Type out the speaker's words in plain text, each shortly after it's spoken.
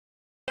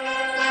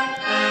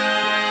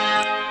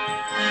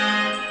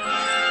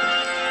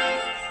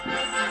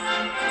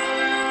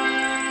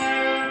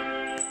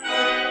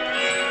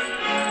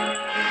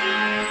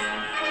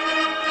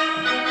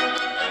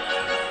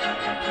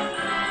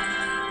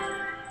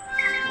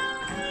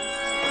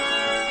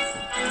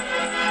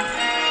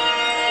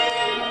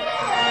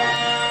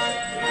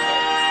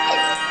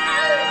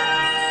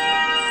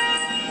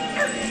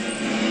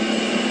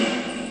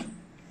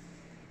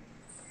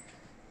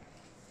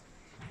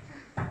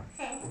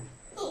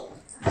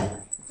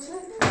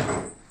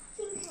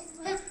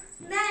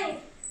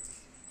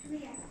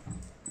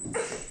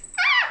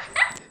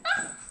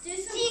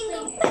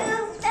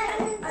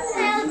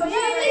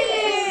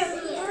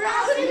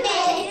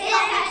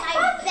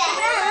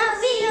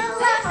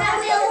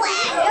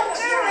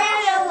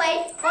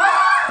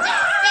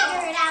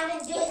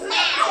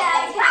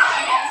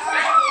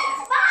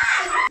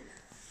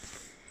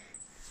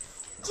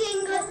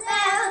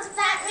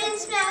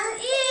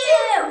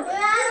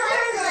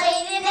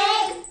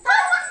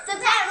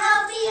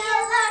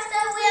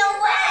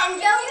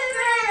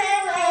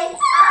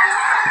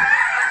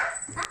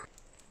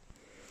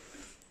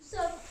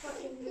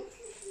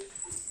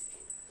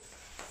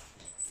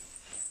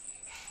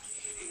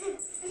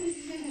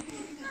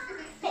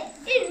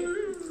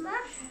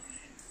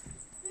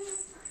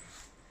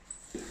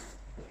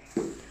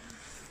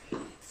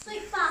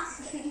Sleep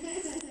fast.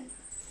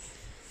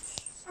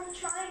 I'm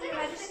trying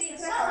to see Go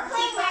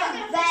make my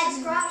bed.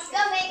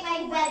 Go make my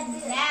bed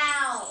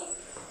now.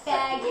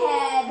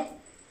 Baghead.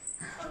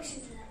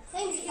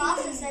 Thanks,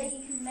 Foster said he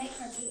can make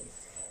her teeth.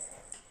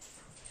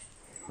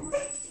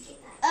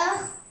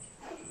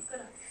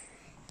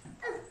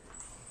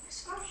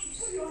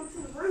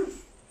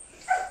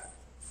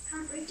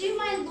 Do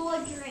my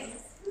Lord drink.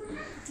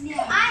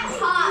 Yeah. I'm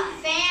hot.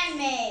 Fan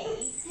me.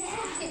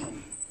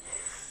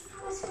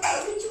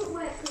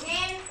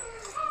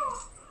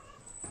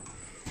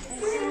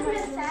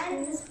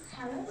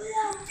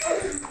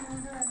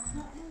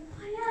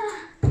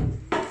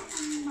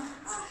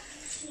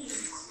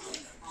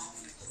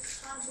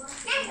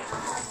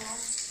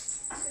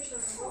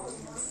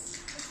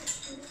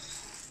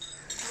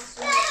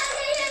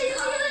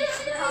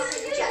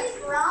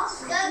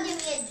 Go give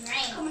me a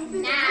drink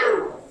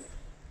now.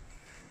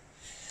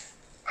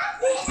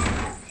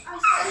 I'm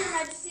sorry, Your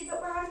Majesty, but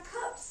we're out of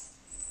cups.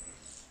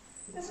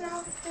 There's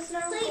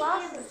no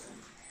glasses.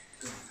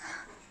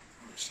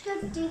 Just go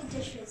do the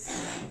dishes.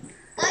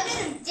 Go do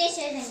the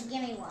dishes and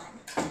give me one.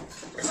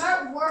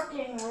 Start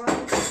working, or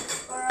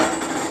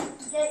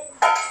get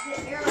the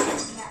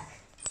earrings back.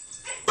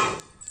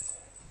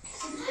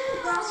 Did the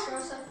grass grow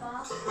so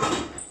fast?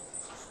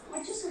 I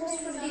just wish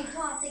for the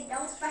I think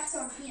that was better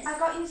on here. I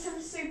got you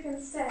some soup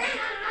instead.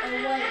 Oh,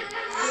 wait.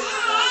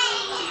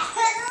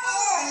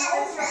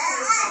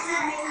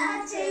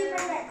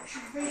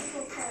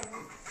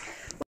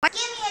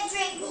 Give me a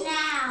drink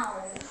now.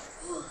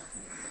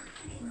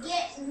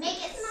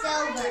 Make it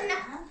silver.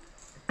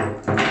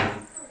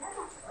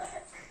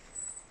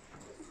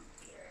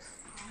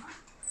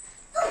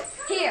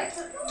 Here,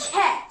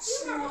 catch.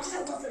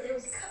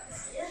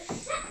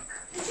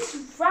 It's just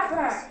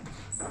rubber.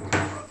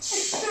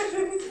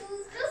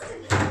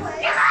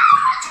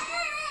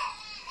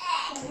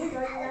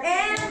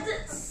 And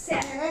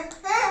set.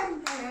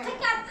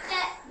 Pick up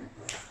that.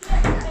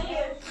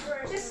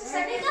 Just a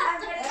second.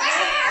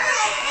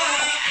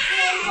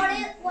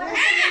 What are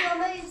some of your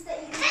moves that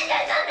you can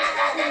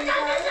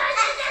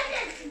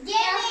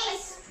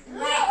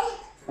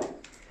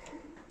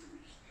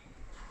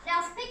Now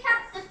pick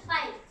up the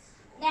plates.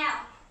 Now.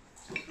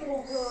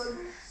 Oh, good.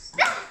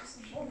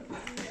 I'm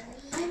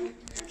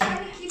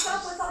trying to keep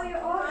up with all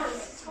your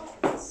orders. Pick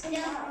up the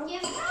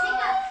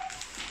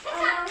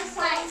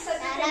plates.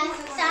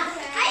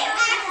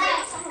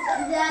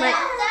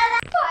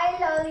 Bye,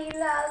 Lolly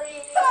Lolly.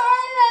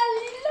 Bye,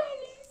 Lolly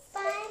Lolly.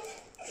 Bye.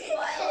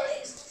 Bye,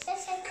 Lollies.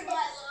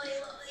 Bye, Lolly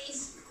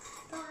Lollies.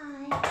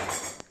 Bye.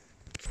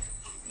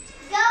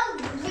 Go,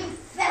 you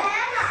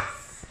fast.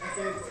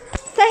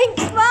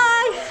 Thanks,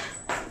 bye.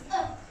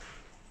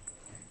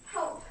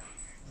 Help,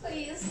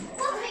 please.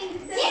 Give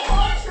me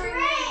a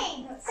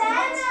drink.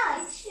 Santa.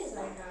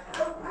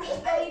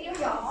 I need your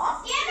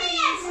help. Give me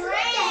a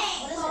drink.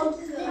 Oh,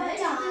 good. Give me a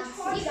drink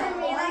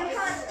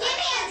now. Give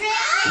me a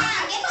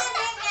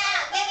drink now.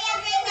 Give me a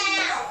drink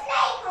now.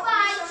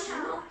 Bye.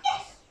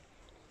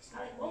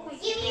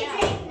 Give me a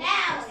drink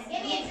now.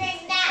 Give me a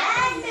drink now. Give me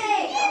a drink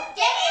now. Give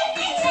me a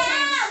drink now.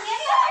 Give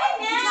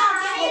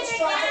me a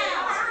drink now.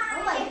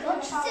 Oh my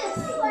gosh, this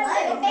is slow.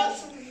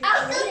 I'm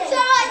so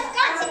sorry.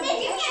 Got to give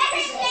me a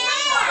drink now.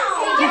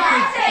 Give me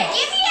a drink.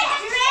 Give me a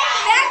drink.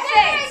 That's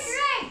it.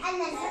 And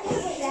then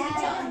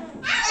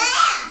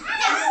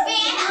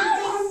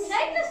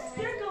take this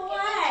drink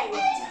away.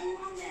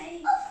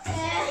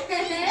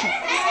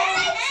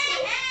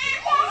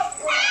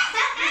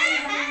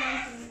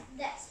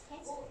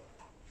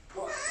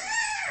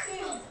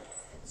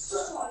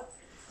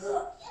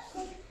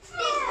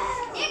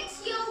 Next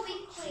you'll be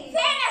queen.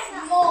 Finish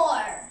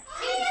more.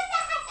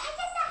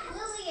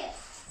 Lillian,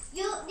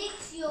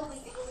 next you'll be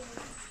queen.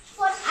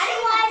 I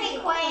don't want to be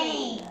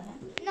queen.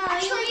 No,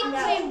 you'll be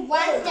queen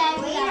one day.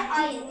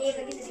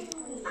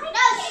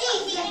 No,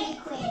 she's gonna be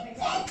queen.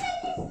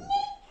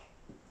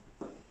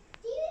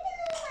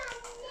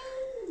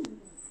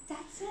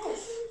 That's it.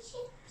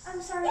 I'm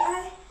sorry,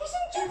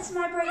 it's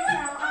my break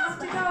now. I have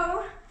to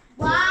go.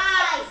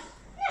 Why?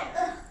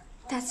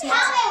 That's Tell me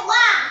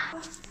why.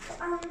 Did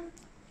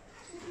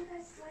you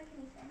guys like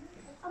anything?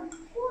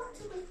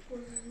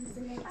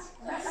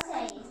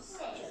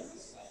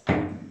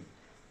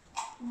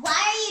 Why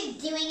are you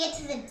doing it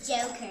to the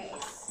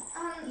jokers?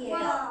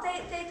 Well,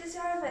 they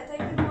deserve it.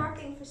 They've been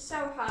working for so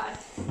hard.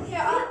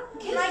 Here,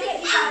 can I get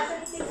you guys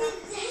anything?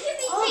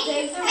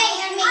 Pay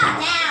me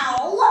now.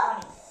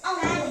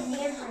 Only.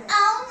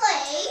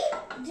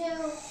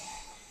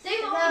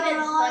 They've only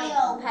been funny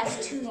for the past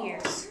 2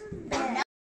 years.